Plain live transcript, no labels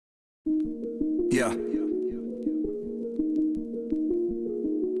Yeah.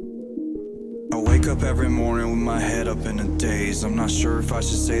 I wake up every morning with my head up in a daze. I'm not sure if I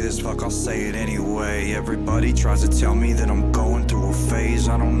should say this, fuck, I'll say it anyway. Everybody tries to tell me that I'm going through a phase.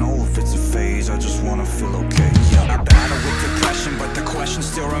 I don't know if it's a phase, I just wanna feel okay. Yeah. I battle with depression, but the question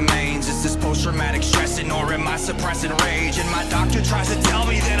still remains. Is this post-traumatic stressing or am I suppressing rage? And my doctor tries to tell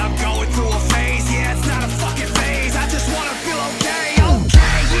me that I'm going through a phase. Yeah, it's not a fucking phase, I just wanna feel okay.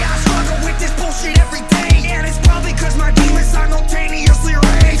 Okay, yeah, I struggle with this bullshit every day. And it's probably cause my demons simultaneously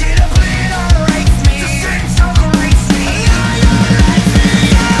rage. It obliterates me, the sin separates me.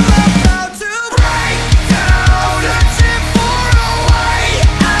 I'm about to break down, searching for a way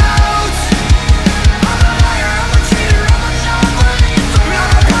out. I'm a liar, I'm a cheater, I'm a non-believer.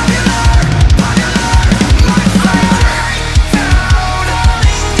 I'm a popular monster. Break down,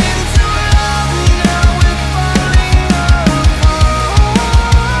 falling into love, now we're falling apart.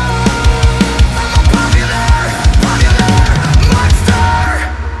 I'm a popular monster.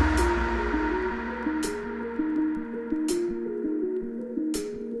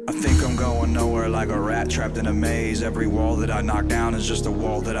 I think I'm going nowhere like a rat trapped in a maze. Every wall that I knock down is just a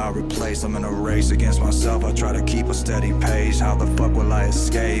wall that I replace. I'm in a race against myself, I try to keep a steady pace. How the fuck will I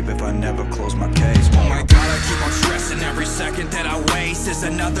escape if I never close my case? Oh my god, I keep on stressing. Every second that I waste is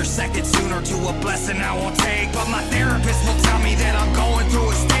another second sooner to a blessing I won't take. But my therapist will tell me that I'm going through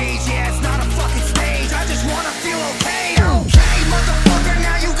a stage. Yeah, it's not a fucking stage, I just wanna feel okay. Okay, motherfucker,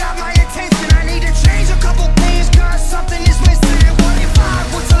 now you got my attention. I need to change a couple things cause something is missing. What if I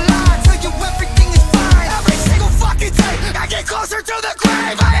was a lie? Tell you everything is fine. Every single fucking day I get closer to the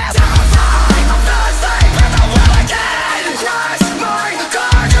grave. I am terrified, I'm not asleep, and I will again crash my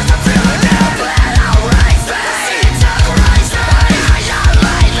car just to feel a new blood outrace me. Separates me, I got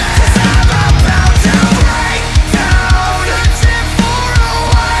lately, cause I'm about to break down, searching for a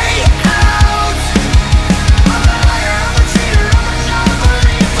way out. I'm a liar, I'm a cheater, I'm a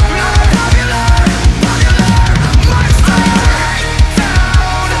non-believer. I'm a popular monster. Break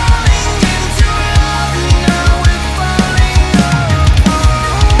down, falling into love, now we're falling apart. I'm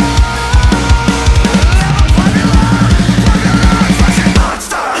a popular fucking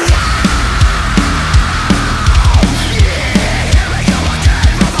monster. Yeah, here we go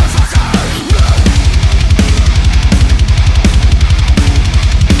again, motherfucker.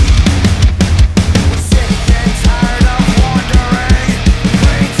 We're sick and tired of wandering,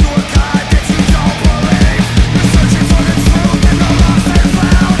 praying to a God that you don't believe. We're searching for the truth and the lost and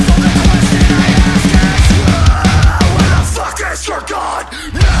found. So the question I ask is, where the fuck is your God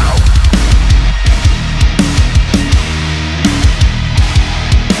now?